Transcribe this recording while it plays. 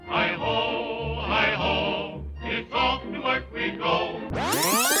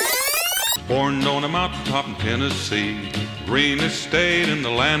Born on a mountaintop in Tennessee, greenest state in the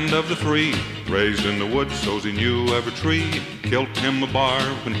land of the free. Raised in the woods so's he knew every tree. Killed him a bar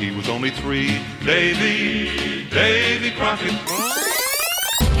when he was only 3. Davy Crockett.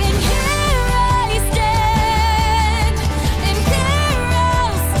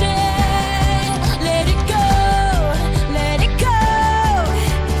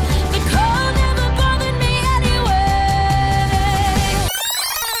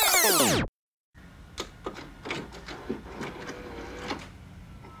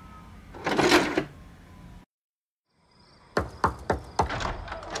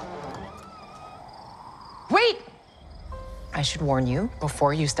 I should warn you,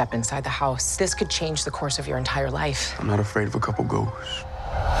 before you step inside the house, this could change the course of your entire life. I'm not afraid of a couple ghosts.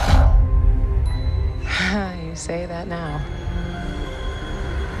 You say that now.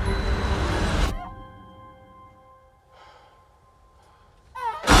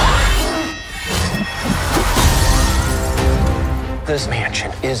 This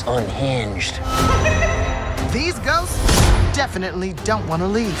mansion is unhinged. These ghosts definitely don't want to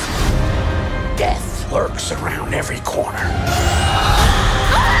leave. Death lurks around every corner.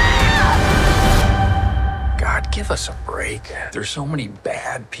 God, give us a break. There's so many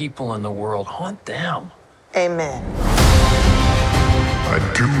bad people in the world. Haunt them. Amen. I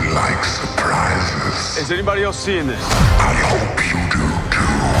do like surprises. Is anybody else seeing this? I hope you do,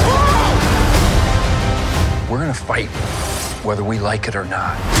 too. We're gonna fight, whether we like it or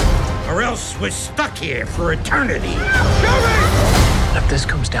not. Or else we're stuck here for eternity. If this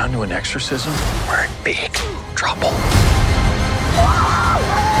comes down to an exorcism, we're in big trouble.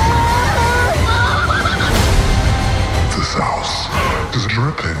 This house is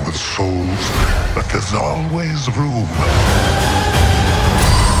dripping with souls, but there's always room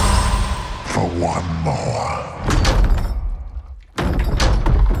for one more.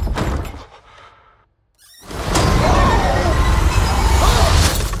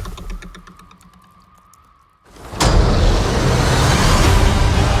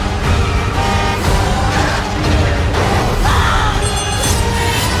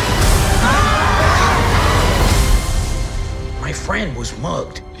 Was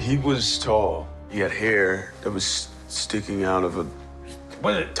mugged. He was tall. He had hair that was sticking out of a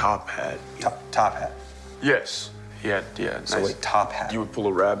top hat. Top hat. Yes. He had, So nice. a top hat. You would pull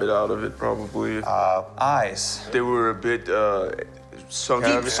a rabbit out of it, probably. Eyes. They were a bit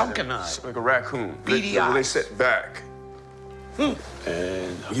sunken. Deep sunken eyes. Like a raccoon. Beady they eyes. set back.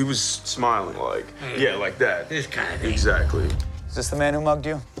 And he was smiling like that. This kind of thing. Exactly. Is this the man who mugged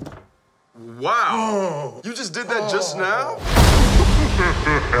you? Wow. You just did that just now?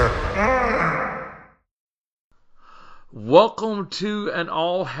 Welcome to an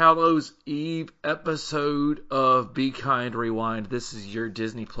All Hallows Eve episode of Be Kind Rewind. This is your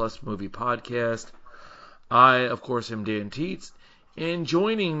Disney Plus movie podcast. I, of course, am Dan Teets, and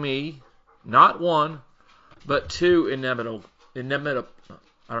joining me, not one, but two inimitable,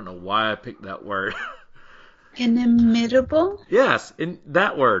 I don't know why I picked that word. Inimitable? Yes, in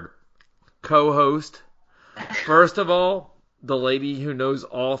that word. Co-host. First of all, the lady who knows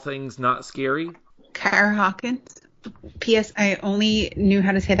all things not scary. Kara Hawkins. P.S. I only knew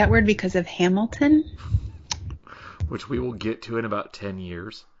how to say that word because of Hamilton. Which we will get to in about 10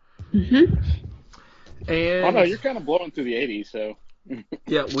 years. Mm-hmm. And oh no, you're kind of blowing through the 80s, so.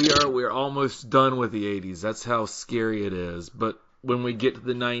 Yeah, we're almost done with the 80s. That's how scary it is. But when we get to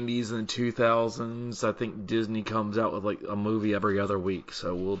the 90s and 2000s, I think Disney comes out with like a movie every other week.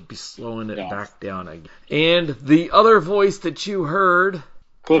 So we'll be slowing it back down again. And the other voice that you heard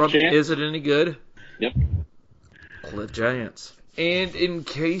from Is It Any Good? Yep. Cliff Giants. And in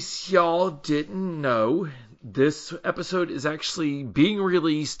case y'all didn't know, this episode is actually being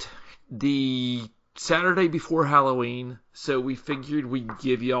released the Saturday before Halloween. So we figured we'd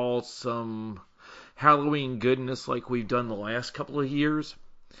give y'all some Halloween goodness like we've done the last couple of years.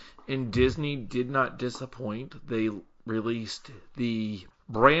 And Disney did not disappoint. They released the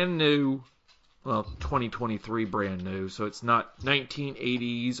brand new, 2023 brand new, so it's not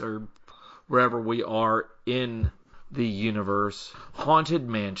 1980s or wherever we are in the universe, Haunted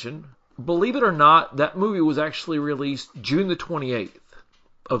Mansion. Believe it or not, that movie was actually released June the 28th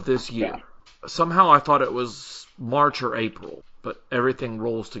of this year. Yeah. Somehow I thought it was March or April, but everything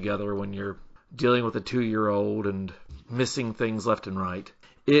rolls together when you're dealing with a 2-year-old and missing things left and right.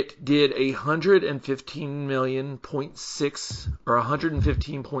 It did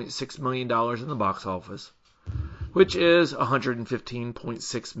 $115.6 million in the box office, which is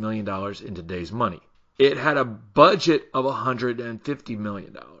 $115.6 million in today's money. It had a budget of $150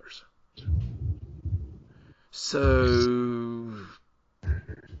 million. So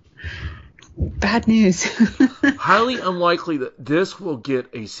bad news. Highly unlikely that this will get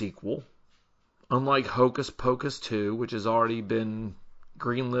a sequel. Unlike Hocus Pocus 2, which has already been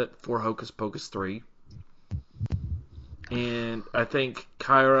greenlit for Hocus Pocus 3. And I think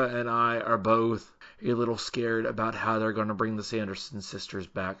Kyra and I are both a little scared about how they're going to bring the Sanderson sisters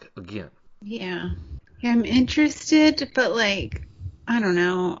back again. Yeah, I'm interested, but like, I don't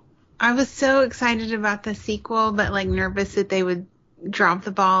know. I was so excited about the sequel, but like nervous that they would drop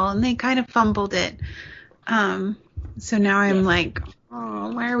the ball, and they kind of fumbled it. So now I'm like,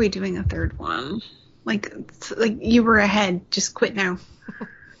 oh, why are we doing a third one? Like you were ahead. Just quit now.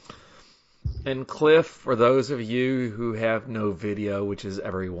 And Cliff, for those of you who have no video, which is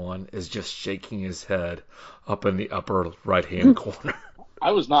everyone, is just shaking his head up in the upper right-hand corner.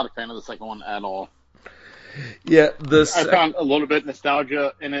 I was not a fan of the second one at all. Yeah, I found a little bit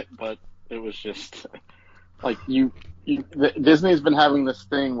nostalgia in it, but it was just like Disney's been having this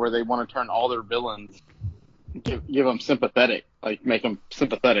thing where they want to turn all their villains, give them sympathetic, like make them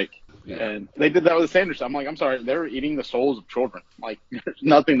sympathetic. Yeah. And they did that with the Sanderson. I'm like, I'm sorry, they're eating the souls of children. Like, there's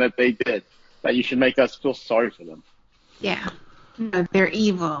nothing that they did that you should make us feel sorry for them. Yeah. No, they're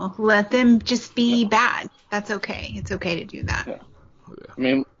evil. Let them just be bad. That's okay. It's okay to do that. Yeah. I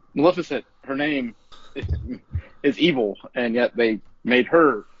mean, Maleficent, her name is evil, and yet they made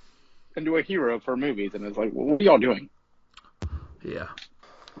her into a hero for movies, and it's like, well, what are y'all doing? Yeah.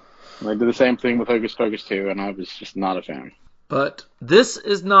 And they did the same thing with Hocus Pocus 2, and I was just not a fan. But this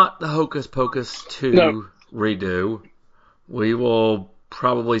is not the Hocus Pocus 2 redo. We will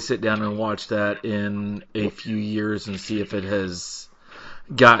probably sit down and watch that in a few years and see if it has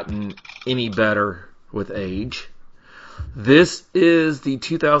gotten any better with age. This is the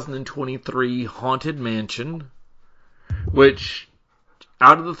 2023 Haunted Mansion, which,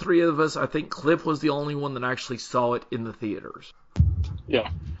 out of the three of us, I think Cliff was the only one that actually saw it in the theaters. Yeah.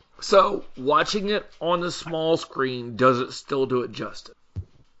 So, watching it on the small screen, does it still do it justice?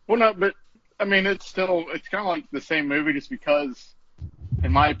 Well, no, but, I mean, it's kind of like the same movie just because,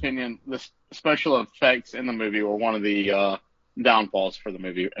 in my opinion, the special effects in the movie were one of the downfalls for the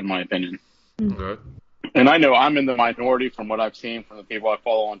movie, in my opinion. Okay. And I know I'm in the minority from what I've seen from the people I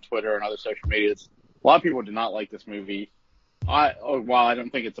follow on Twitter and other social medias. A lot of people did not like this movie. While I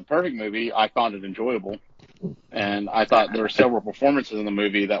don't think it's a perfect movie, I found it enjoyable. And I thought there were several performances in the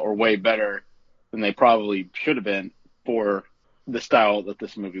movie that were way better than they probably should have been for the style that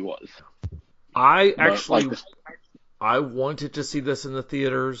this movie was. I wanted to see this in the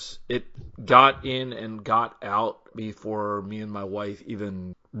theaters. It got in and got out before me and my wife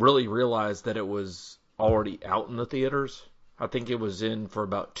even really realized that it was already out in the theaters. I think it was in for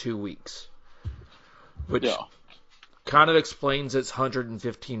about 2 weeks, which kind of explains its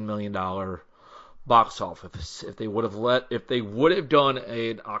 $115 million box office. If they would have done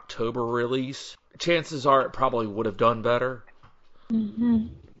an October release, chances are it probably would have done better. Mm-hmm.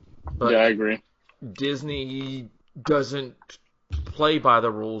 But yeah, I agree. Disney doesn't play by the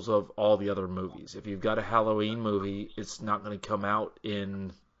rules of all the other movies. If you've got a Halloween movie, it's not going to come out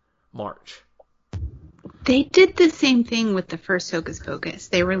in March. They did the same thing with the first Hocus Pocus.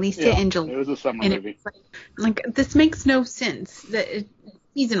 They released it in July. It was a summer movie. Like, this makes no sense. It's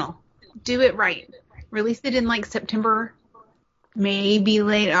seasonal. Do it right. Release it in like September, maybe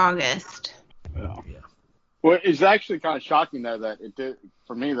late August. Yeah. Well, it's actually kind of shocking though that it did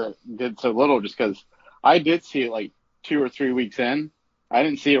for me that it did so little, just because I did see it like 2 or 3 weeks in. I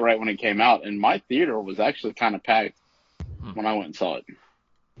didn't see it right when it came out, and my theater was actually kind of packed when I went and saw it.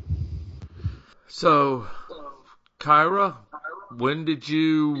 So, Kyra, when did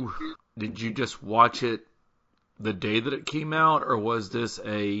you just watch it the day that it came out, or was this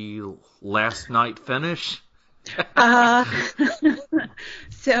a last night finish?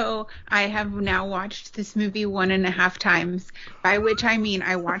 So I have now watched this movie 1.5 times, by which I mean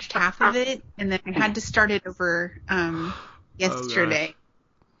I watched half of it and then I had to start it over yesterday,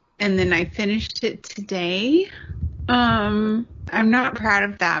 and then I finished it today. I'm not proud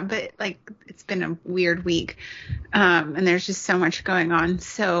of that, but like it's been a weird week, and there's just so much going on.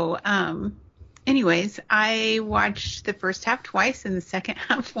 So anyways, I watched the first half twice and the second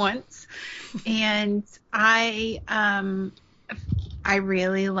half once, and I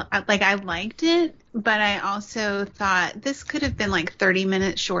really I liked it, but I also thought this could have been like 30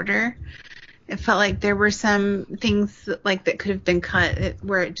 minutes shorter. It felt like there were some things that could have been cut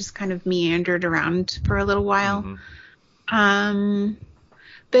where it just kind of meandered around for a little while. Mm-hmm.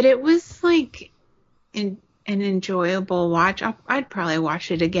 But it was like an enjoyable watch. I'd probably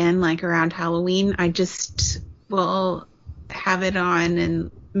watch it again like around Halloween. I just will have it on and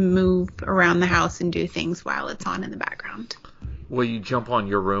move around the house and do things while it's on in the background. Will you jump on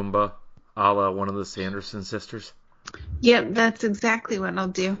your Roomba a la one of the Sanderson sisters? Yep, that's exactly what I'll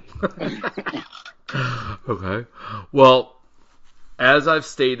do. Okay. Well, as I've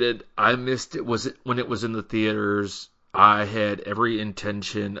stated, I missed it when it was in the theaters. I had every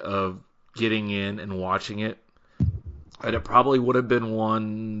intention of getting in and watching it. And it probably would have been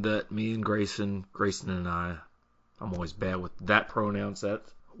one that me and Grayson and I'm always bad with that pronoun set,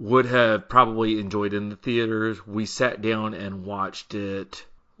 would have probably enjoyed in the theaters. We sat down and watched it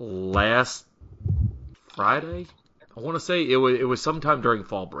last Friday. I want to say it was sometime during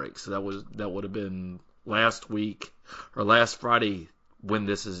fall break, so that would have been last week or last Friday when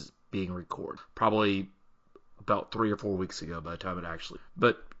this is being recorded. Probably about 3 or 4 weeks ago by the time it actually.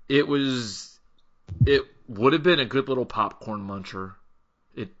 But it would have been a good little popcorn muncher.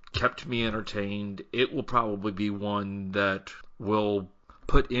 It kept me entertained. It will probably be one that will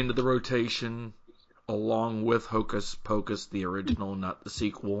put into the rotation along with Hocus Pocus, the original, not the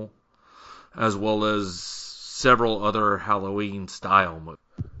sequel, as well as several other Halloween-style movies.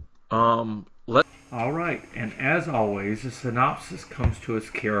 Alright, and as always, the synopsis comes to us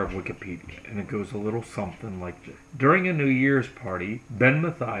care of Wikipedia, and it goes a little something like this. During a New Year's party, Ben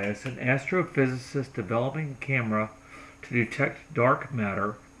Mathias, an astrophysicist developing a camera to detect dark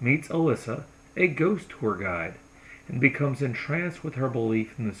matter, meets Alyssa, a ghost tour guide, and becomes entranced with her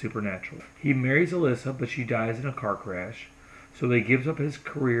belief in the supernatural. He marries Alyssa, but she dies in a car crash, so he gives up his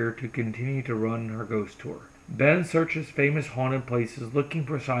career to continue to run her ghost tour. Ben searches famous haunted places looking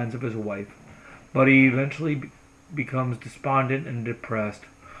for signs of his wife, but he eventually becomes despondent and depressed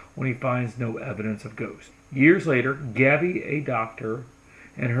when he finds no evidence of ghosts. Years later, Gabby, a doctor,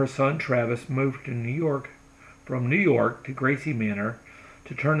 and her son Travis moved from New York to Gracie Manor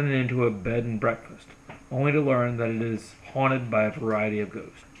to turn it into a bed and breakfast, only to learn that it is haunted by a variety of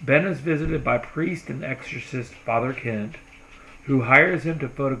ghosts. Ben is visited by priest and exorcist Father Kent, who hires him to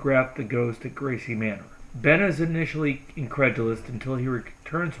photograph the ghost at Gracie Manor. Ben is initially incredulous until he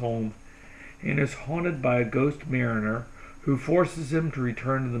returns home and is haunted by a ghost mariner who forces him to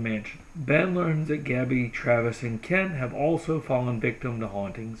return to the mansion. Ben learns that Gabby, Travis, and Kent have also fallen victim to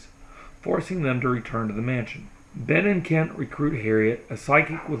hauntings, forcing them to return to the mansion. Ben and Kent recruit Harriet, a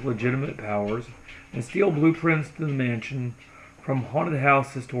psychic with legitimate powers, and steal blueprints to the mansion from haunted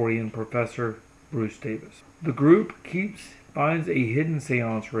house historian Professor Bruce Davis. The group finds a hidden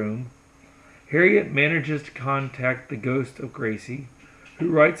seance room. Harriet manages to contact the ghost of Gracie, who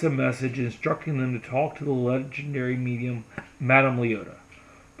writes a message instructing them to talk to the legendary medium Madame Leota.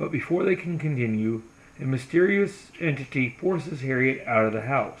 But before they can continue, a mysterious entity forces Harriet out of the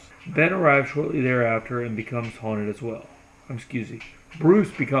house. Ben arrives shortly thereafter and becomes haunted as well.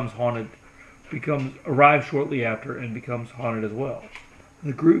 Bruce arrives shortly after and becomes haunted as well.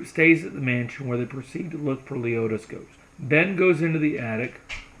 The group stays at the mansion where they proceed to look for Leota's ghost. Ben goes into the attic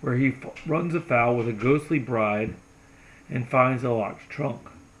where he runs afoul with a ghostly bride and finds a locked trunk.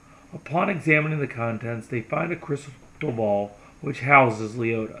 Upon examining the contents, they find a crystal ball which houses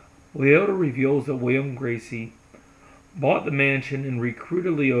Leota. Leota reveals that William Gracie bought the mansion and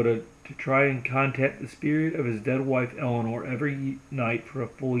recruited Leota to try and contact the spirit of his dead wife Eleanor every night for a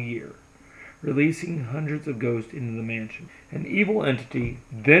full year, releasing hundreds of ghosts into the mansion. An evil entity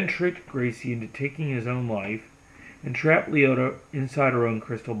then tricked Gracie into taking his own life and trapped Leota inside her own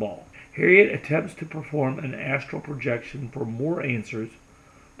crystal ball. Harriet attempts to perform an astral projection for more answers,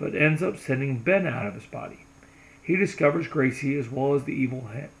 but ends up sending Ben out of his body. He discovers Gracie as well as the evil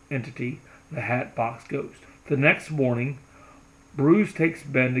entity, the Hatbox Ghost. The next morning, Bruce takes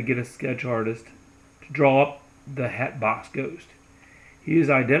Ben to get a sketch artist to draw up the Hatbox Ghost. He is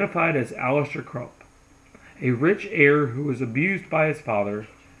identified as Alistair Crump, a rich heir who was abused by his father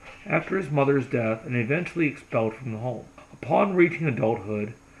after his mother's death and eventually expelled from the home. Upon reaching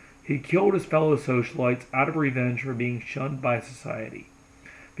adulthood, he killed his fellow socialites out of revenge for being shunned by society,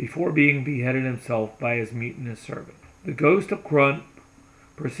 before being beheaded himself by his mutinous servant. The ghost of Crump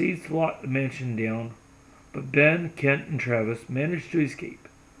proceeds to lock the mansion down, but Ben, Kent, and Travis manage to escape.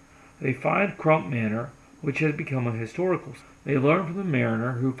 They find Crump Manor, which has become a historical site. They learn from the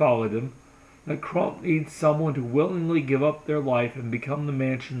mariner who followed them that Crump needs someone to willingly give up their life and become the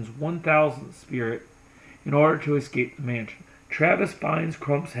mansion's 1,000th spirit in order to escape the mansion. Travis finds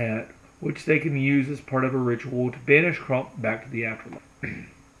Crump's hat, which they can use as part of a ritual to banish Crump back to the afterlife.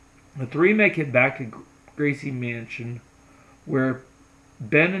 The three make it back to Gracie Mansion, where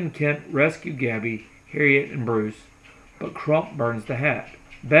Ben and Kent rescue Gabby, Harriet, and Bruce, but Crump burns the hat.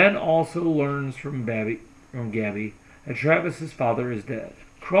 Ben also learns from Gabby that Travis's father is dead.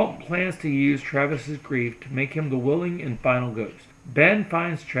 Crump plans to use Travis's grief to make him the willing and final ghost. Ben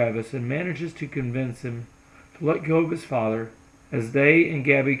finds Travis and manages to convince him to let go of his father as they and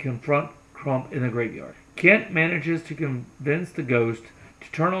Gabby confront Crump in the graveyard. Kent manages to convince the ghost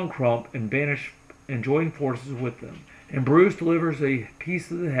to turn on Crump and banish and join forces with them. And Bruce delivers a piece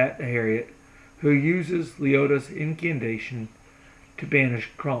of the hat to Harriet, who uses Leota's incantation to banish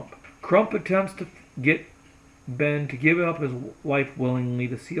Crump. Crump attempts to get Ben to give up his life willingly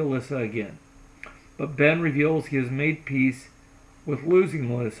to see Alyssa again. But Ben reveals he has made peace with losing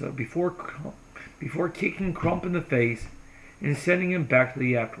Alyssa before kicking Crump in the face and sending him back to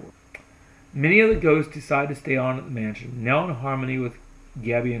the afterworld. Many of the ghosts decide to stay on at the mansion, now in harmony with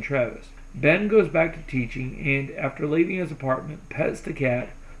Gabby and Travis. Ben goes back to teaching and, after leaving his apartment, pets the cat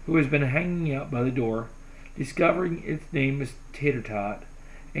who has been hanging out by the door, discovering its name is Tater Tot,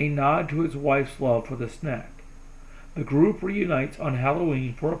 a nod to his wife's love for the snack. The group reunites on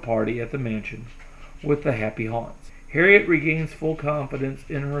Halloween for a party at the mansion with the Happy Haunts. Harriet regains full confidence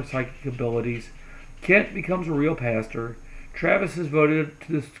in her psychic abilities. Kent becomes a real pastor. Travis is voted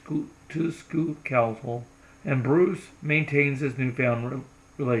to the school council, and Bruce maintains his newfound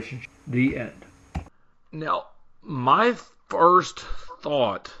relationship. The end. Now, my first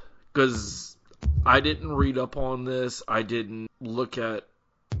thought, because I didn't read up on this, I didn't look at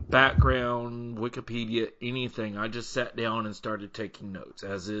background, Wikipedia, anything. I just sat down and started taking notes,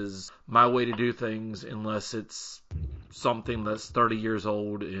 as is my way to do things, unless it's something that's 30 years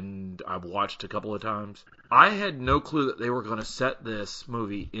old and I've watched a couple of times. I had no clue that they were going to set this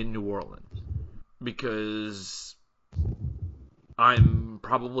movie in New Orleans, because I'm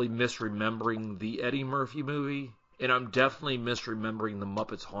probably misremembering the Eddie Murphy movie, and I'm definitely misremembering the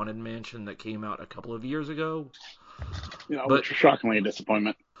Muppets Haunted Mansion that came out a couple of years ago. Yeah, which was shockingly a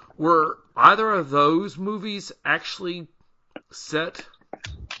disappointment. Were either of those movies actually set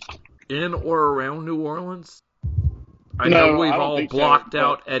in or around New Orleans? I know we've all blocked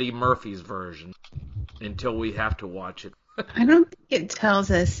out Eddie Murphy's version until we have to watch it. I don't think it tells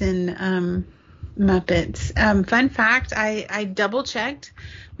us in Muppets. Fun fact, I double checked.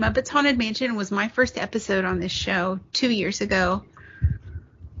 Muppets Haunted Mansion was my first episode on this show 2 years ago.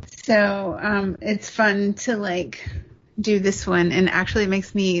 So it's fun to do this one, and actually it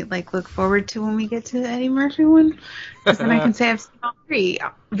makes me look forward to when we get to the Eddie Murphy one, because then I can say I've seen all three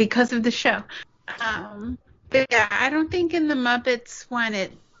because of the show. But yeah, I don't think in the Muppets one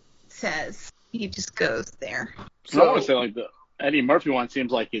it says. He just goes there. So I want to say the Eddie Murphy one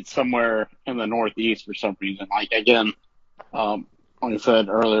seems like it's somewhere in the Northeast for some reason. Again, like I said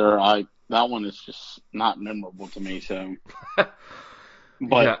earlier, that one is just not memorable to me. So,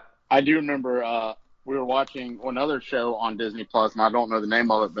 but yeah. I do remember we were watching another show on Disney Plus, and I don't know the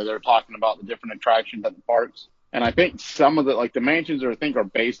name of it, but they're talking about the different attractions at the parks. And I think some of the the mansions are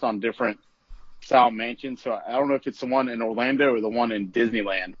based on different style mansions. So I don't know if it's the one in Orlando or the one in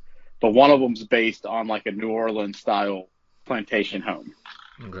Disneyland, but one of them's based on a New Orleans style plantation home.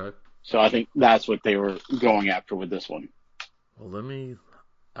 Okay. So I think that's what they were going after with this one. Well,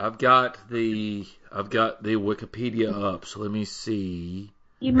 I've got the Wikipedia up, so let me see.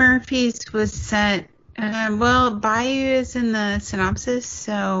 Eddie Murphy's was set, Bayou is in the synopsis,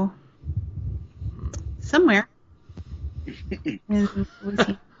 so somewhere.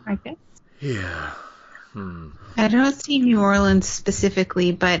 I guess. Yeah. I don't see New Orleans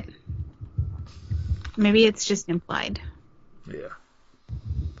specifically, but maybe it's just implied. Yeah.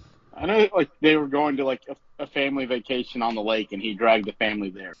 I know they were going to a family vacation on the lake, and he dragged the family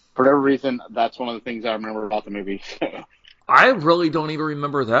there. For whatever reason, that's one of the things I remember about the movie. I really don't even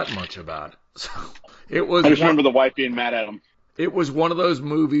remember that much about it. So I just remember the wife being mad at him. It was one of those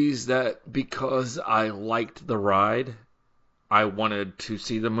movies that, because I liked the ride, I wanted to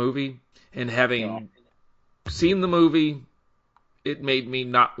see the movie. And having seen the movie, it made me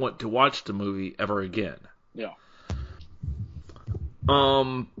not want to watch the movie ever again. Yeah.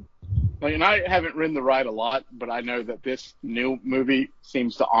 And I haven't ridden the ride a lot, but I know that this new movie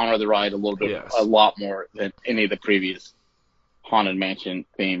seems to honor the ride a little bit, a lot more than any of the previous Haunted Mansion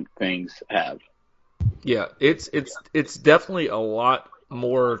themed things have. Yeah, it's definitely a lot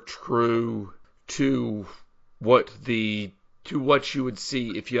more true to what you would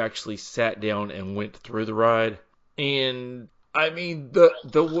see if you actually sat down and went through the ride. And I mean the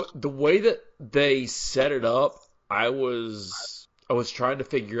way that they set it up, I was trying to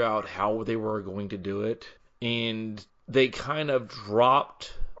figure out how they were going to do it, and they kind of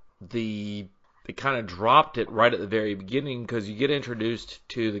dropped it right at the very beginning, because you get introduced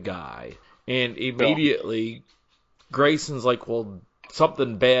to the guy, and immediately Grayson's like, well,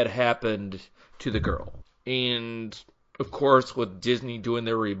 something bad happened to the girl. And of course, with Disney doing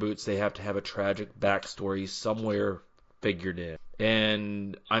their reboots, they have to have a tragic backstory somewhere figured in.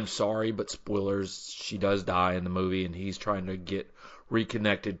 And I'm sorry, but spoilers, she does die in the movie, and he's trying to get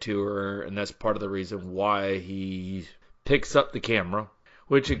reconnected to her, and that's part of the reason why he picks up the camera.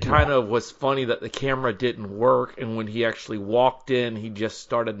 Which it kind of was funny that the camera didn't work, and when he actually walked in, he just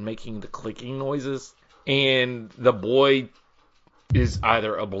started making the clicking noises. And the boy is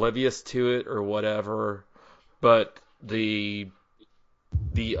either oblivious to it or whatever, but the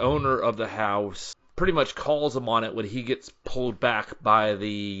owner of the house pretty much calls him on it when he gets pulled back by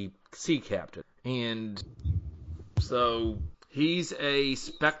the sea captain. And so he's a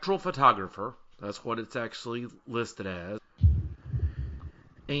spectral photographer. That's what it's actually listed as.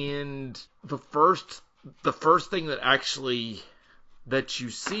 And the first thing that you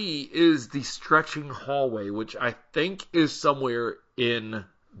see is the stretching hallway, which I think is somewhere in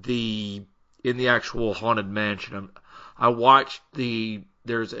the actual Haunted Mansion. I watched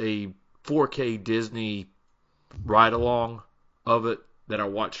there's a 4K Disney ride along of it that I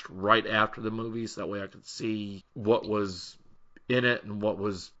watched right after the movie, so that way I could see what was in it and what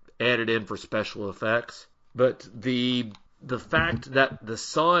was added in for special effects. But the fact that the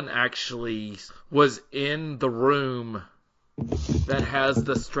son actually was in the room that has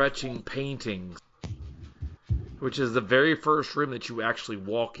the stretching paintings, which is the very first room that you actually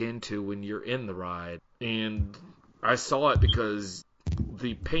walk into when you're in the ride. And I saw it because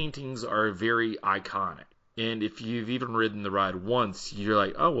the paintings are very iconic. And if you've even ridden the ride once, you're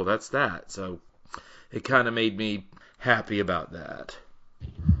like, oh, well, that's that. So it kind of made me happy about that.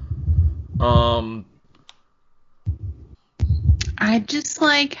 I just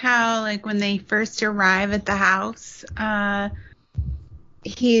like how, like, when they first arrive at the house,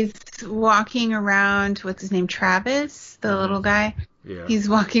 he's walking around, what's his name, Travis, the little guy? Yeah. He's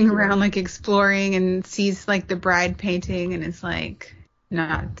walking around, like, exploring and sees, like, the bride painting and is like,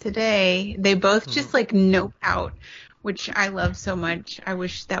 not today. They both just, like, nope out, which I love so much. I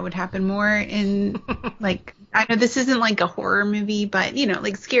wish that would happen more in, like, I know this isn't, like, a horror movie, but, you know,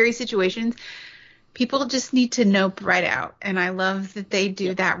 like, scary situations. People just need to nope right out, and I love that they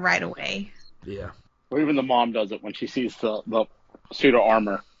do that right away. Yeah. Or even the mom does it when she sees the suit of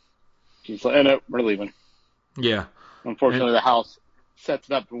armor. She's like, no, we're leaving. Yeah. Unfortunately, the house sets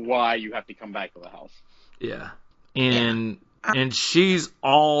it up why you have to come back to the house. Yeah. And she's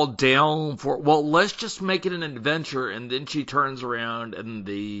all down for, well, let's just make it an adventure, and then she turns around, and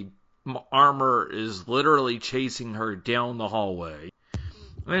the armor is literally chasing her down the hallway.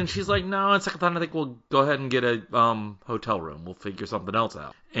 And she's like, no, it's second time, I think we'll go ahead and get a hotel room. We'll figure something else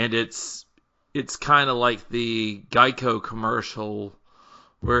out. And it's kind of like the Geico commercial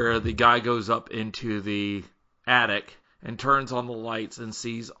where the guy goes up into the attic and turns on the lights and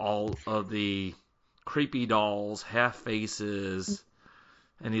sees all of the creepy dolls, half faces,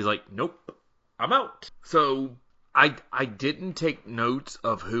 and he's like, nope, I'm out. So I didn't take notes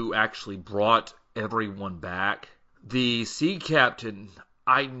of who actually brought everyone back. The sea captain,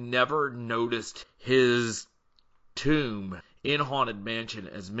 I never noticed his tomb in Haunted Mansion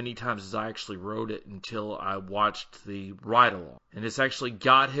as many times as I actually wrote it until I watched the ride-along. And it's actually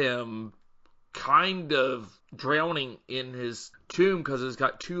got him kind of drowning in his tomb because it's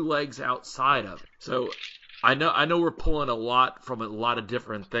got two legs outside of it. So I know we're pulling a lot from a lot of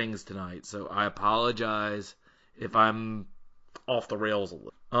different things tonight, so I apologize if I'm off the rails a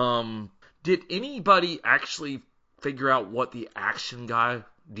little. Did anybody actually figure out what the action guy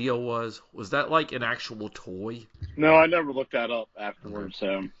deal was? Was that like an actual toy? No, I never looked that up afterwards.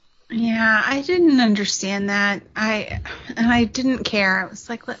 So yeah, I didn't understand that. I didn't care. I was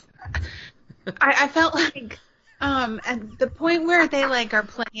like, I felt like at the point where they like are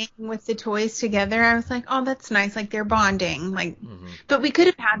playing with the toys together, I was like, oh, that's nice. Like they're bonding. Like, but we could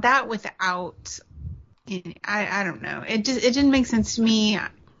have had that without. I don't know. It didn't make sense to me.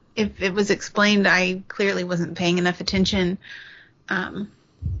 If it was explained, I clearly wasn't paying enough attention.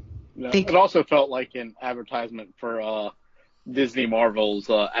 It also felt like an advertisement for Disney Marvel's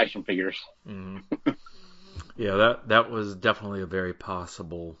action figures. Mm-hmm. Yeah, that was definitely a very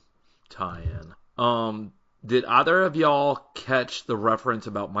possible tie-in. Did either of y'all catch the reference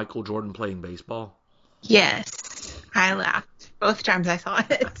about Michael Jordan playing baseball? Yes, I laughed both times I saw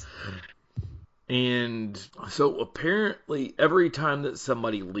it. And so apparently every time that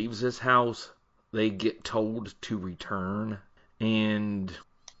somebody leaves this house, they get told to return. And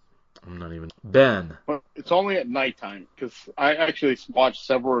I'm not even... Ben. Well, it's only at nighttime, because I actually watched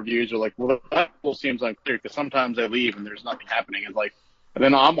several reviews. Are like, well, that seems unclear, because sometimes they leave and there's nothing happening. It's like, and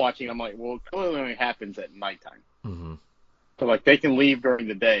then I'm watching, I'm like, well, it clearly only happens at nighttime. Mm-hmm. So, like, they can leave during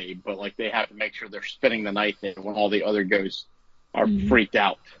the day, but, like, they have to make sure they're spending the night there when all the other ghosts are freaked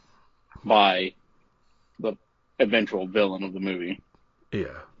out by the eventual villain of the movie.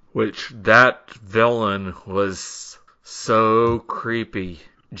 Yeah, which that villain was So creepy.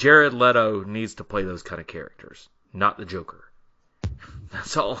 Jared Leto needs to play those kind of characters, not the Joker.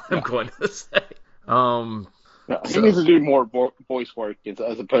 That's all I'm going to say. He needs to do more voice work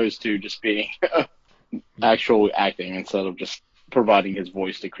as opposed to just being actual acting instead of just providing his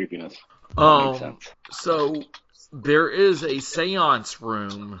voice to creepiness. That makes sense. So there is a seance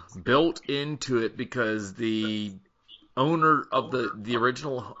room built into it because the owner of the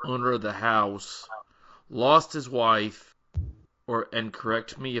original owner of the house lost his wife, and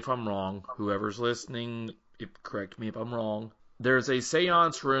correct me if I'm wrong, whoever's listening, correct me if I'm wrong. There's a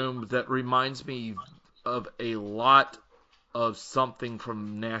seance room that reminds me of a lot of something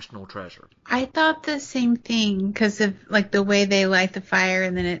from National Treasure. I thought the same thing because of like the way they light the fire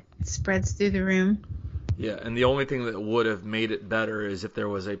and then it spreads through the room. Yeah, and the only thing that would have made it better is if there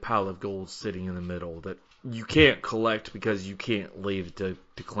was a pile of gold sitting in the middle that you can't collect because you can't leave to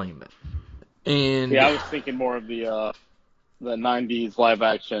claim it. And yeah, I was thinking more of the 90s live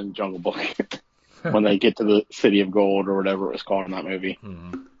action Jungle Book when they get to the City of Gold or whatever it was called in that movie.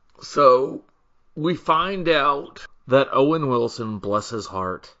 Mm-hmm. So we find out that Owen Wilson, bless his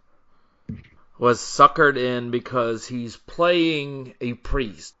heart, was suckered in because he's playing a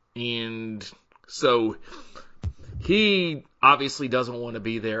priest. And so he obviously doesn't want to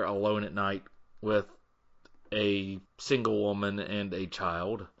be there alone at night with a single woman and a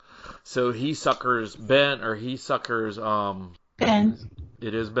child. So he suckers Ben. Ben.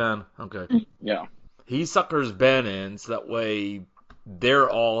 It is Ben. Okay. Yeah. He suckers Ben in so that way they're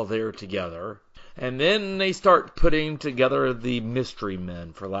all there together. And then they start putting together the mystery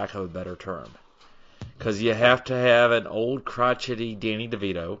men, for lack of a better term. Because you have to have an old crotchety Danny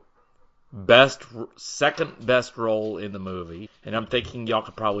DeVito. Second best role in the movie. And I'm thinking y'all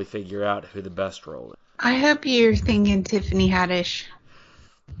could probably figure out who the best role is. I hope you're thinking Tiffany Haddish.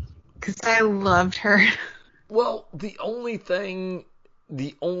 Because I loved her. Well, the only thing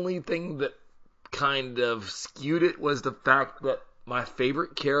that kind of skewed it was the fact that my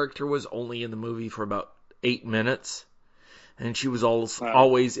favorite character was only in the movie for about 8 minutes. And she was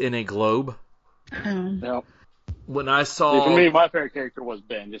always in a globe. Yep. When I saw... For me, my favorite character was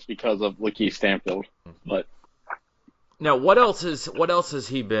Ben, just because of Lakeith Stanfield. But now, what else has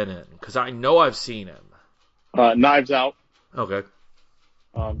he been in? Because I know I've seen him. Knives Out. Okay.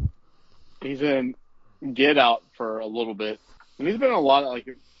 He's in Get Out for a little bit. And he's been in a lot of,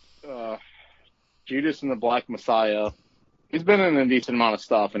 Judas and the Black Messiah. He's been in a decent amount of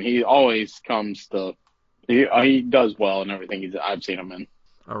stuff, and he always comes to... He does well in everything I've seen him in.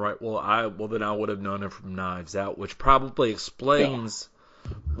 All right. Well, then I would have known him from Knives Out, which probably explains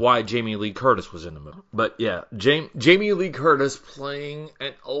why Jamie Lee Curtis was in the movie. But yeah, Jamie Lee Curtis playing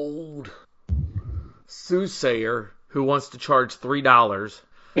an old soothsayer who wants to charge $3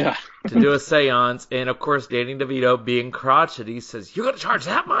 to do a seance, and of course Danny DeVito, being crotchety, says, "You're going to charge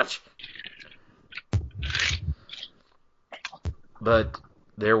that much?" But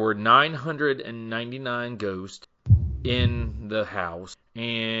there were 999 ghosts in the house.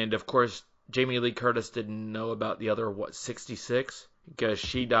 And, of course, Jamie Lee Curtis didn't know about the other, 66? Because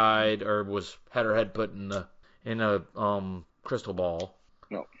she died or had her head put in a crystal ball.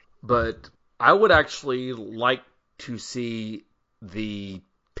 No. But I would actually like to see the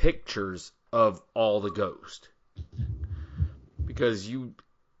pictures of all the ghosts. Because and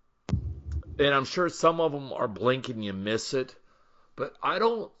I'm sure some of them are blinking and you miss it. But I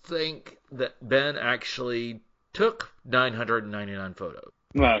don't think that Ben actually took 999 photos.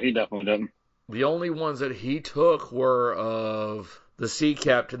 No, he definitely didn't. The only ones that he took were of the sea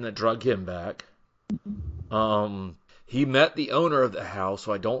captain that drug him back. He met the owner of the house,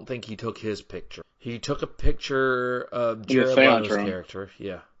 so I don't think he took his picture. He took a picture of Jared Leto's character.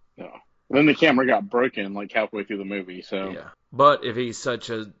 Yeah. Then the camera got broken like halfway through the movie. So yeah. But if he's such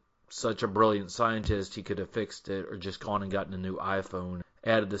a brilliant scientist, he could have fixed it or just gone and gotten a new iPhone,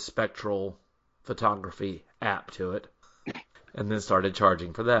 added the spectral photography app to it, and then started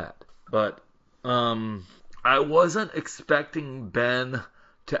charging for that. But I wasn't expecting Ben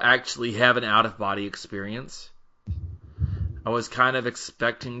to actually have an out-of-body experience. I was kind of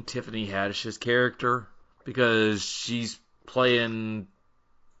expecting Tiffany Haddish's character because she's playing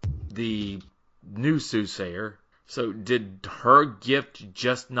the new soothsayer. So did her gift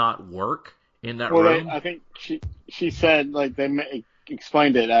just not work in that room? I think she said, like, they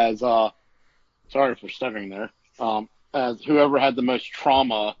explained it as, sorry for stuttering there, as whoever had the most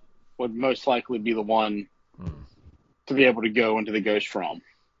trauma would most likely be the one to be able to go into the ghost realm.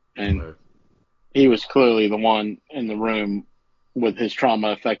 And he was clearly the one in the room with his trauma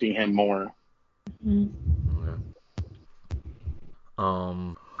affecting him more. Mm-hmm.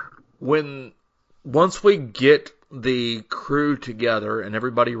 Once we get the crew together and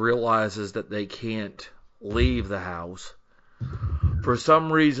everybody realizes that they can't leave the house, for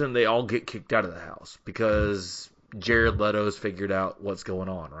some reason they all get kicked out of the house because Jared Leto's figured out what's going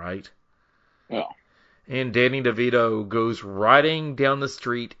on, right? Yeah. And Danny DeVito goes riding down the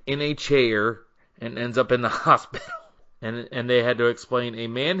street in a chair and ends up in the hospital. And they had to explain a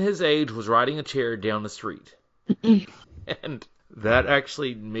man his age was riding a chair down the street. And that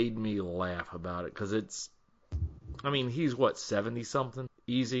actually made me laugh about it because he's what, 70-something?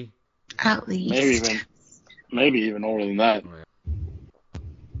 Easy? At least. Maybe even older than that.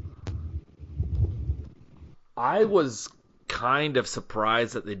 I was kind of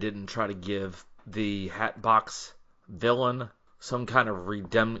surprised that they didn't try to give the Hatbox villain some kind of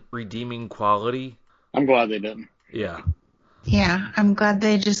redeeming quality. I'm glad they didn't. Yeah. Yeah, I'm glad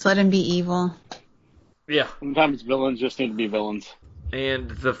they just let him be evil. Yeah. Sometimes villains just need to be villains. And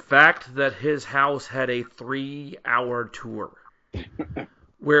the fact that his house had a 3-hour tour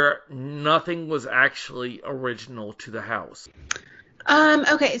where nothing was actually original to the house.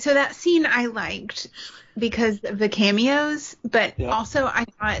 Okay, so that scene I liked because of the cameos, but also I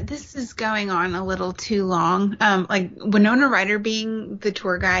thought this is going on a little too long. Like Winona Ryder being the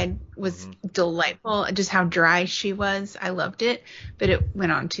tour guide was delightful. Just how dry she was, I loved it, but it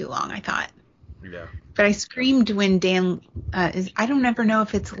went on too long, I thought. Yeah. But I screamed when Dan I don't ever know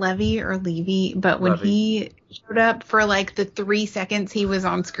if it's Levy or Levy, but when he showed up for like the 3 seconds he was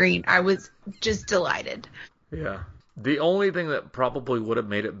on screen, I was just delighted. Yeah. The only thing that probably would have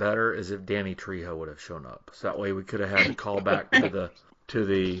made it better is if Danny Trejo would have shown up. So that way we could have had to call back to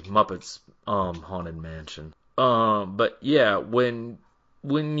the Muppets Haunted Mansion. But yeah, when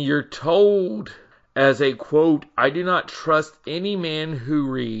you're told as a quote, I do not trust any man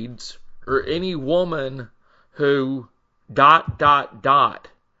who reads or any woman who ...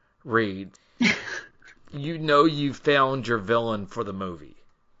 reads, you know you've found your villain for the movie.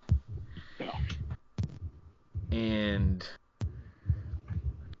 And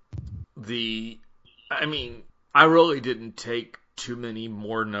I really didn't take too many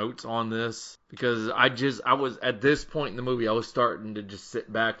more notes on this because I was at this point in the movie, I was starting to just sit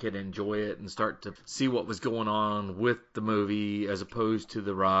back and enjoy it and start to see what was going on with the movie as opposed to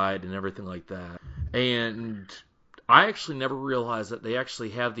the ride and everything like that. And I actually never realized that they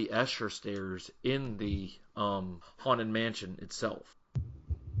actually have the Escher stairs in the Haunted Mansion itself.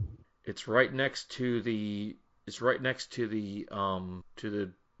 It's right next to the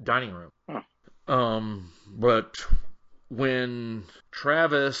dining room. Huh. But when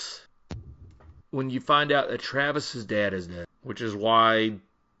you find out that Travis's dad is dead, which is why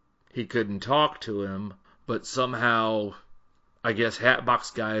he couldn't talk to him, but somehow I guess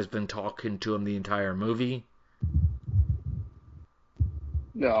Hatbox Guy has been talking to him the entire movie.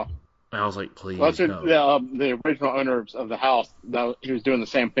 Yeah. And I was like, please, well, no. The original owners of the house, he was doing the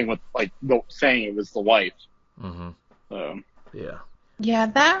same thing with saying it was the wife. Mm-hmm. So. Yeah. Yeah,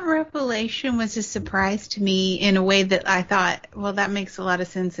 that revelation was a surprise to me in a way that I thought, well, that makes a lot of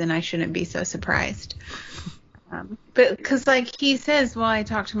sense and I shouldn't be so surprised. But because he says, well, I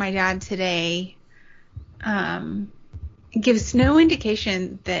talked to my dad today, it gives no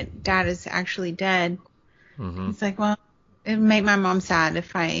indication that dad is actually dead. Mm-hmm. He's like, well, it would make my mom sad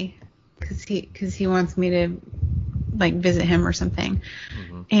because he wants me to visit him or something.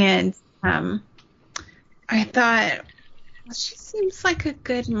 Mm-hmm. And I thought, well, she seems like a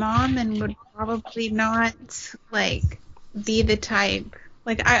good mom and would probably not be the type.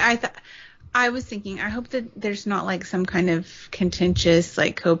 I was thinking, I hope that there's not some kind of contentious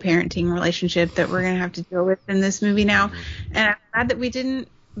co-parenting relationship that we're gonna have to deal with in this movie now. Mm-hmm. And I'm glad that we didn't.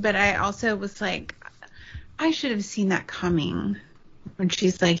 But I also was I should have seen that coming when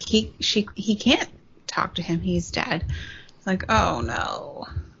she's he can't talk to him, he's dead. It's oh no.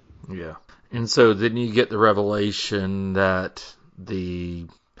 Yeah. And so then you get the revelation that the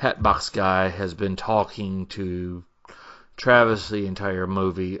Hatbox Guy has been talking to Travis the entire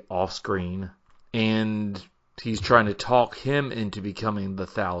movie off screen, and he's trying to talk him into becoming the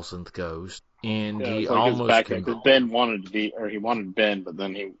 1,000th ghost. And he almost Ben wanted to be, or he wanted Ben, but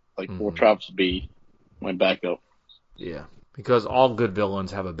then he Travis B went back up. Yeah, because all good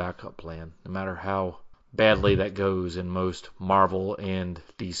villains have a backup plan, no matter how badly that goes in most Marvel and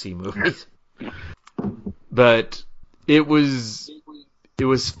DC movies. But it was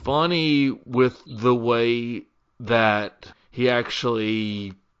funny with the way that he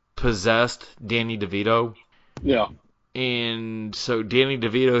actually possessed Danny DeVito. Yeah. And so Danny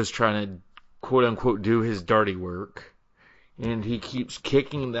DeVito is trying to quote unquote do his dirty work, and he keeps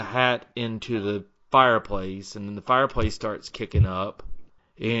kicking the hat into the fireplace, and then the fireplace starts kicking up,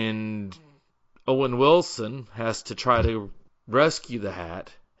 and Owen Wilson has to try to rescue the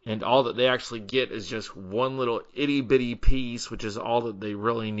hat, and all that they actually get is just one little itty-bitty piece, which is all that they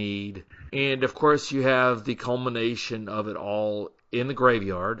really need. And, of course, you have the culmination of it all in the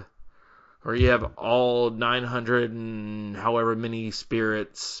graveyard, where you have all 900 and however many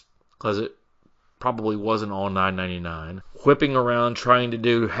spirits, because it probably wasn't all 999, whipping around trying to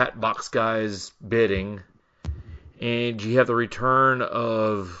do Hatbox Guy's bidding. And you have the return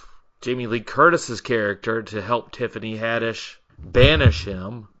of Jamie Lee Curtis's character to help Tiffany Haddish banish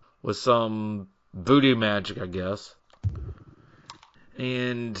him with some voodoo magic, I guess.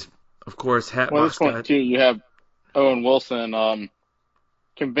 And, of course, Hatbox Well, at this point, Guy... too, you have Owen Wilson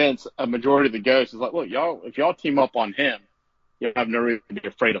convince a majority of the ghosts. Is like, look, if y'all team up on him, you have no reason to be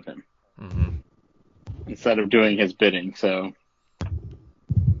afraid of him. Mm-hmm. Instead of doing his bidding, so...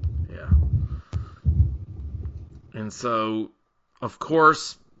 Yeah. And so, of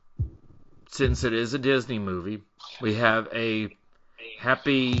course, since it is a Disney movie, we have a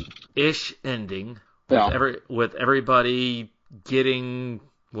happy-ish ending with everybody getting,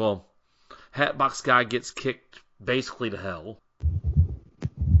 well, Hatbox Guy gets kicked basically to hell.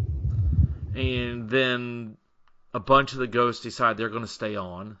 And then a bunch of the ghosts decide they're going to stay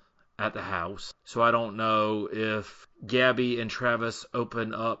on at the house. So I don't know if Gabby and Travis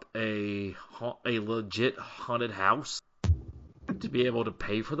open up a legit haunted house to be able to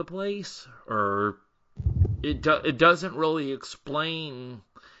pay for the place, or it doesn't really explain.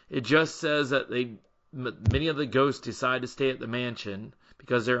 It just says that many of the ghosts decide to stay at the mansion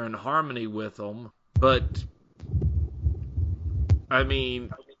because they're in harmony with them. But I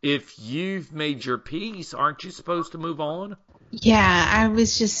mean, if you've made your peace, aren't you supposed to move on? Yeah, I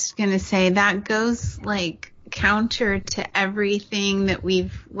was just going to say that goes like counter to everything that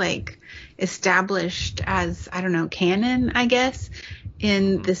we've like established as, I don't know, canon, I guess,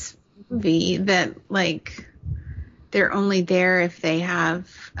 in this movie, that like they're only there if they have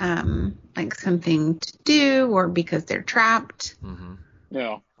like something to do or because they're trapped. Mm-hmm.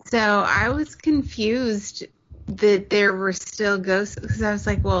 Yeah. So I was confused that there were still ghosts, because I was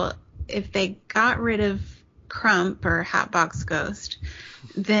like, well, if they got rid of Crump or Hatbox Ghost,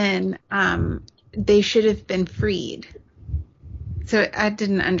 then they should have been freed. So I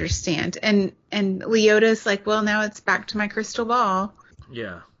didn't understand. And Leota's like, well, now it's back to my crystal ball.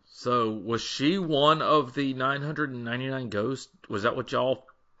 Yeah. So was she one of the 999 ghosts? Was that what y'all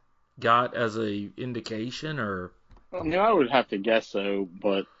got as a indication, or? I mean, I would have to guess so,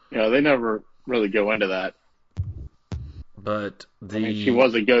 but they never really go into that. But she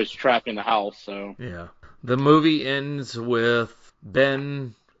was a ghost trapped in the house, so. Yeah. The movie ends with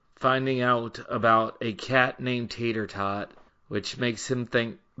Ben finding out about a cat named Tater Tot, which makes him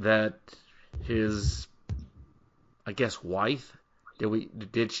think that his, I guess, wife.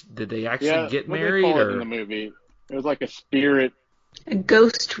 Did they actually get married? They call it in the movie? It was like a spirit. A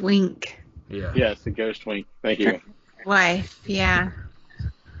ghost wink. Yeah. Yes, a ghost wink. Thank you. Wife, yeah.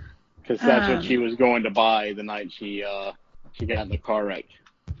 Because that's what she was going to buy the night she got in the car wreck.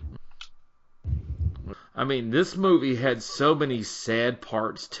 I mean, this movie had so many sad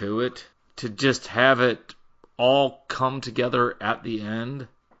parts to it. To just have it all come together at the end,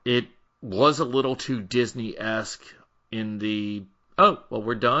 it was a little too Disney-esque in the, oh, well,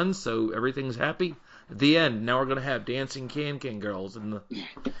 we're done, so everything's happy. At the end, now we're going to have dancing can-can girls in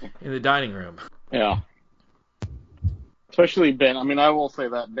the dining room. Yeah. Especially Ben. I mean, I will say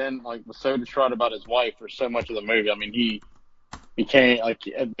that Ben was so distraught about his wife for so much of the movie. I mean, he can't,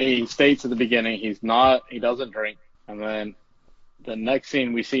 he states at the beginning he doesn't drink. And then the next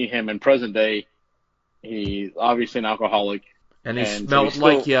scene we see him in present day, he's obviously an alcoholic. And he smelled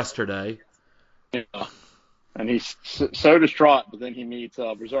like yesterday. Yeah. And he's so distraught, but then he meets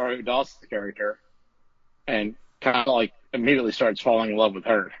Rosario Dawson's character and kind of immediately starts falling in love with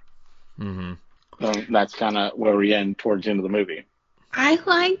her. Mm-hmm. So that's kind of where we end towards the end of the movie. I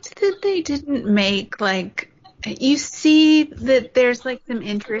liked that they didn't make, you see that there's, some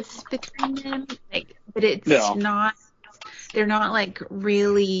interest between them, but it's not, they're not,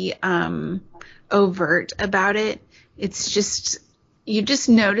 really overt about it. It's just, you just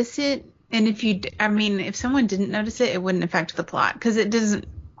notice it, and if someone didn't notice it, it wouldn't affect the plot, because it doesn't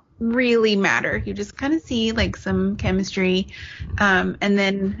really matter. You just kind of see some chemistry, and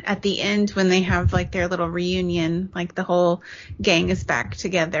then at the end when they have their little reunion, the whole gang is back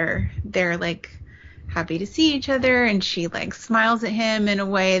together, they're happy to see each other, and she smiles at him in a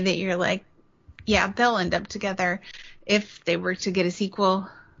way that you're yeah, they'll end up together if they were to get a sequel,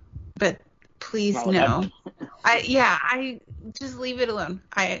 but please no. I just leave it alone.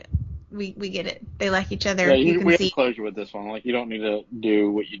 We get it. They like each other. Yeah, you can we see have closure with this one. Like, you don't need to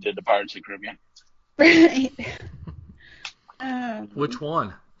do what you did to Pirates of the Caribbean. Right. Which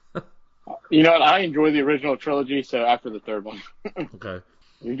one? You know what? I enjoy the original trilogy, so after the third one. Okay.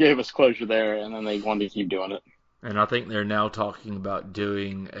 You gave us closure there, and then they wanted to keep doing it. And I think they're now talking about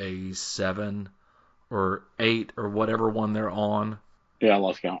doing a 7 or 8 or whatever one they're on. Yeah, I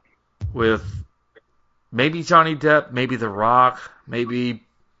lost count. With maybe Johnny Depp, maybe The Rock, maybe,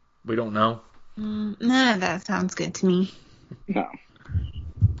 we don't know. None of that sounds good to me. No.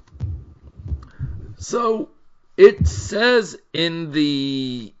 So, it says in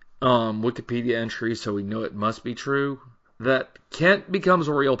the Wikipedia entry, so we know it must be true, that Kent becomes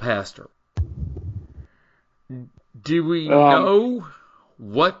a real pastor. Do we know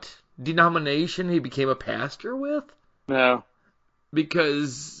what denomination he became a pastor with? No.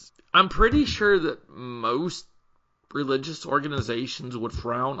 Because I'm pretty sure that most religious organizations would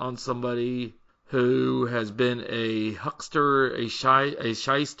frown on somebody who has been a huckster, a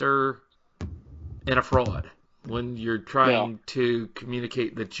shyster, and a fraud when you're trying to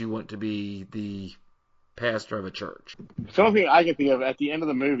communicate that you want to be the pastor of a church. Something I can think of at the end of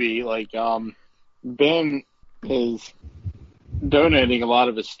the movie, like Ben is donating a lot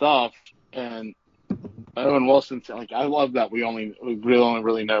of his stuff, and Owen Wilson, like, I love that we only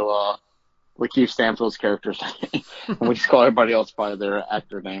really know Lakeith Stanfield's character's name. We just call everybody else by their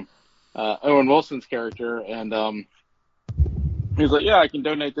actor name. Owen Wilson's character, and he's like, yeah, I can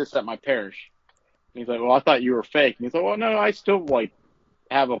donate this at my parish. And he's like, well, I thought you were fake. And he's like, well, no, I still like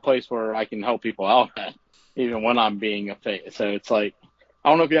have a place where I can help people out at, even when I'm being a fake. So it's like, I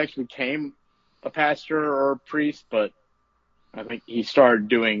don't know if he actually became a pastor or a priest, but I think he started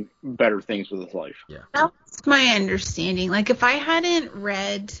doing better things with his life. Yeah. That's my understanding. Like, if I hadn't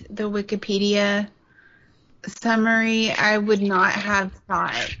read the Wikipedia summary, I would not have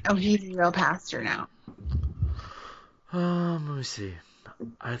thought, oh, he's a real pastor now. Let me see.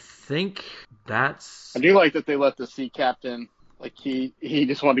 I think that's... I do like that they let the sea captain, like, he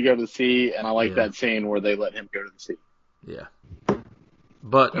just wanted to go to the sea, and I like that scene where they let him go to the sea. Yeah.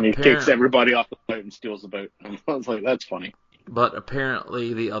 But and he kicks everybody off the boat and steals the boat. And I was like, that's funny. But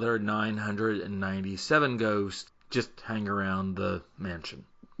apparently the other 997 ghosts just hang around the mansion.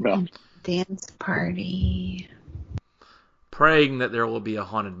 Yeah. Dance party. Praying that there will be a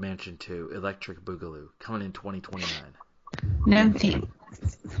Haunted Mansion 2, Electric Boogaloo, coming in 2029. No thanks.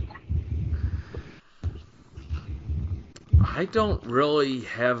 I don't really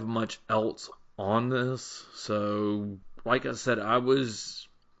have much else on this, so like I said, I was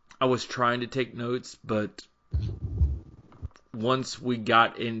trying to take notes, but once we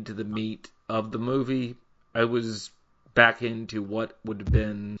got into the meat of the movie, I was back into what would have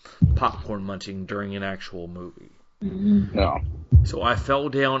been popcorn munching during an actual movie. Mm-hmm. No. So I fell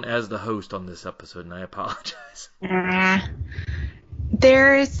down as the host on this episode, and I apologize.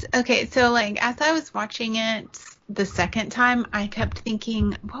 Okay, so like as I was watching it the second time, I kept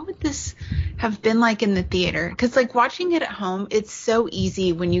thinking, what would this have been like in the theater? Because like watching it at home, it's so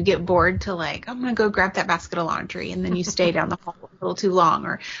easy when you get bored to like, I'm going to go grab that basket of laundry, and then you stay down the hall a little too long,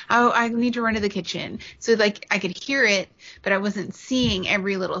 or I need to run to the kitchen. So like I could hear it, but I wasn't seeing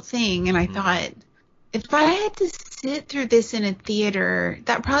every little thing, and I thought, if I had to sit through this in a theater,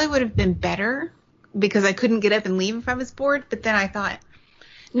 that probably would have been better because I couldn't get up and leave if I was bored. But then I thought,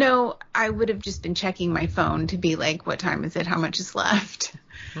 no, I would have just been checking my phone to be like, what time is it? How much is left?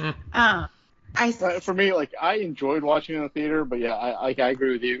 For me, like, I enjoyed watching it in the theater, but yeah, I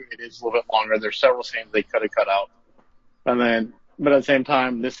agree with you. It is a little bit longer. There's several scenes they could have cut out. But at the same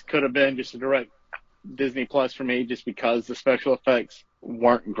time, this could have been just a direct Disney Plus for me, just because the special effects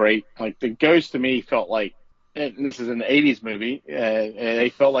weren't great. Like, the ghost to me felt like, and this is an 80s movie, and they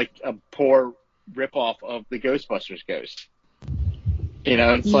felt like a poor ripoff of the Ghostbusters ghost. You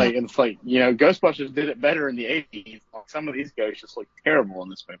know, it's like, you know, Ghostbusters did it better in the 80s. Some of these ghosts just look terrible in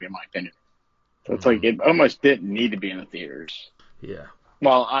this movie, in my opinion. So it's like, it almost didn't need to be in the theaters. Yeah.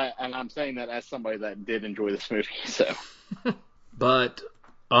 Well, I'm saying that as somebody that did enjoy this movie, so. But,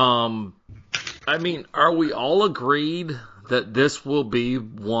 I mean, are we all agreed that this will be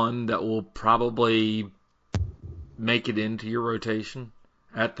one that will probably make it into your rotation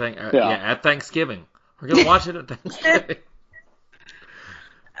at Thanksgiving? We're gonna watch it at Thanksgiving.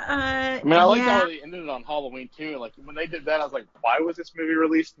 I mean, I like how they ended it on Halloween too. Like, when they did that, I was like, why was this movie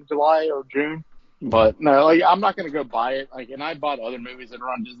released in July or June? But no, like, I'm not gonna go buy it. Like, and I bought other movies that are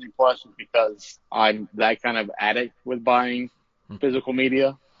on Disney Plus because I'm that kind of addict with buying physical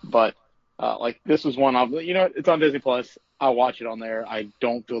media. But like, this was one of, you know, it's on Disney Plus. I'll watch it on there. I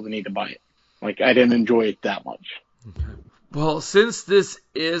don't feel the need to buy it. Like, I didn't enjoy it that much. Okay. Well, since this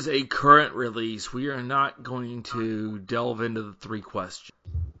is a current release, we are not going to delve into the 3 questions.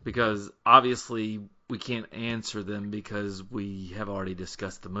 Because obviously we can't answer them because we have already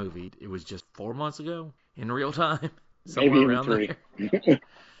discussed the movie. It was just 4 months ago in real time. Somewhere Maybe around 3. there.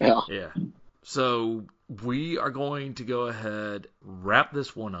 Yeah. So we are going to go ahead, wrap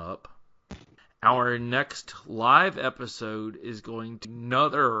this one up. Our next live episode is going to be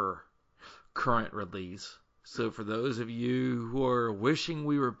another current release. So for those of you who are wishing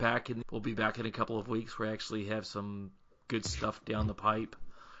we were back, we'll be back in a couple of weeks. We actually have some good stuff down the pipe.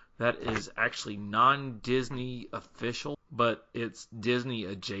 That is actually non-Disney official, but it's Disney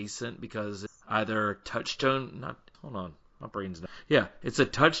adjacent because it's either Touchstone, my brain's not. Yeah, it's a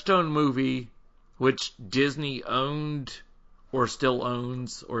Touchstone movie which Disney owned or still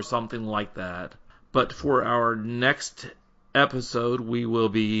owns or something like that. But for our next episode, we will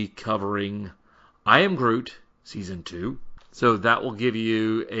be covering I Am Groot, Season 2. So that will give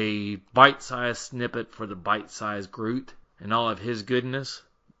you a bite-sized snippet for the bite-sized Groot and all of his goodness.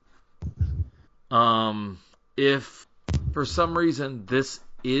 If for some reason this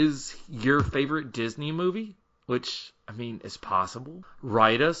is your favorite Disney movie, which, I mean, is possible,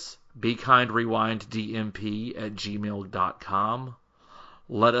 write us, BeKindRewindDMP@gmail.com.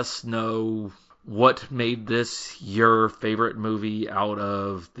 Let us know what made this your favorite movie out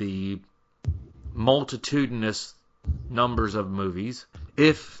of the multitudinous numbers of movies.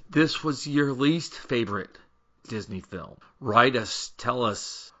 If this was your least favorite Disney film, write us, tell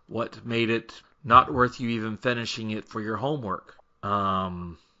us what made it not worth you even finishing it for your homework.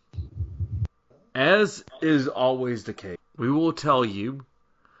 As is always the case, we will tell you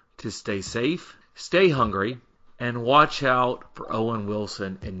to stay safe, stay hungry, and watch out for Owen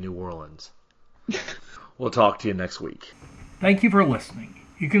Wilson in New Orleans. We'll talk to you next week. Thank you for listening.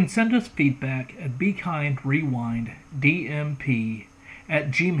 You can send us feedback at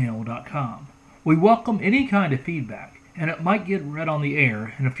BeKindRewindDMP@gmail.com. We welcome any kind of feedback, and it might get read on the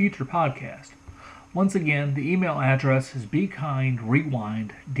air in a future podcast. Once again, the email address is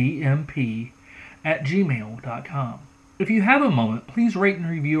BeKindRewindDMP@gmail.com. If you have a moment, please rate and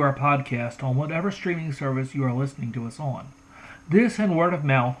review our podcast on whatever streaming service you are listening to us on. This and word of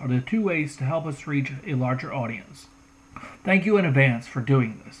mouth are the 2 ways to help us reach a larger audience. Thank you in advance for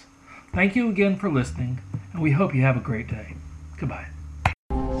doing this. Thank you again for listening, and we hope you have a great day. Goodbye.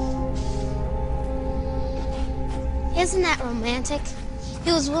 Isn't that romantic?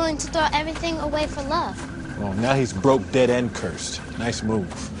 He was willing to throw everything away for love. Well, now he's broke, dead, and cursed. Nice move.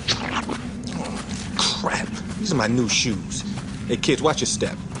 Oh, crap. These are my new shoes. Hey, kids, watch your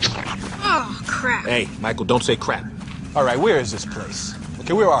step. Oh, crap. Hey, Michael, don't say crap. All right, where is this place?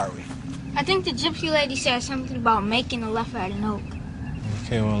 Okay, where are we? I think the gypsy lady said something about making a left at an oak.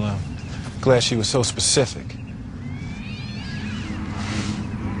 Okay, well, glad she was so specific.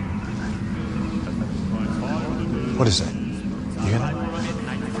 What is that? You hear that?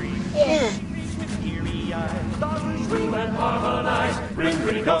 Yeah. Ring,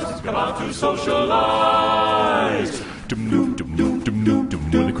 pretty ghosts come out to socialize.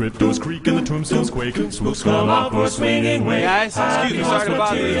 When the cryptos creak and the tombstones quake, spooks come out for swinging way. Guys, excuse me, sorry to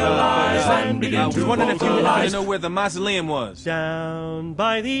bother you. I was wondering if you wanted to know where the mausoleum was. Down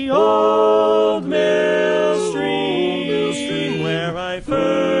by the old mill stream, where I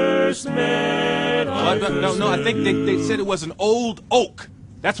first met No, I think they said it was an old oak.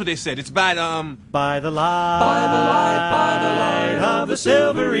 That's what they said. It's by the light of the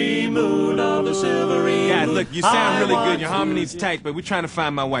silvery moon of the silvery moon. Look, you sound really good. Your harmony's tight, but we're trying to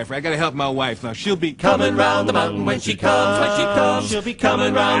find my wife. Right? I gotta help my wife now. She'll be coming round the mountain when she comes. She'll be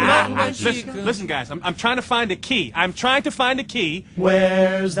coming round the mountain when she comes. Listen, guys, I'm trying to find a key. I'm trying to find a key.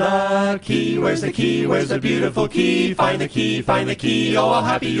 Where's the key? Where's the key? Where's the beautiful key? Find the key. Find the key. Oh, how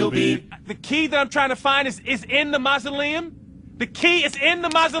happy you'll be. The key that I'm trying to find is in the mausoleum. The key is in the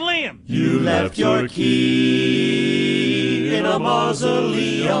mausoleum. You left your key in a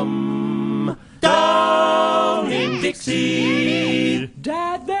mausoleum down in Dixie.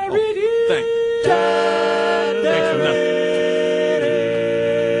 Dad, there it is. Thank you. Dad.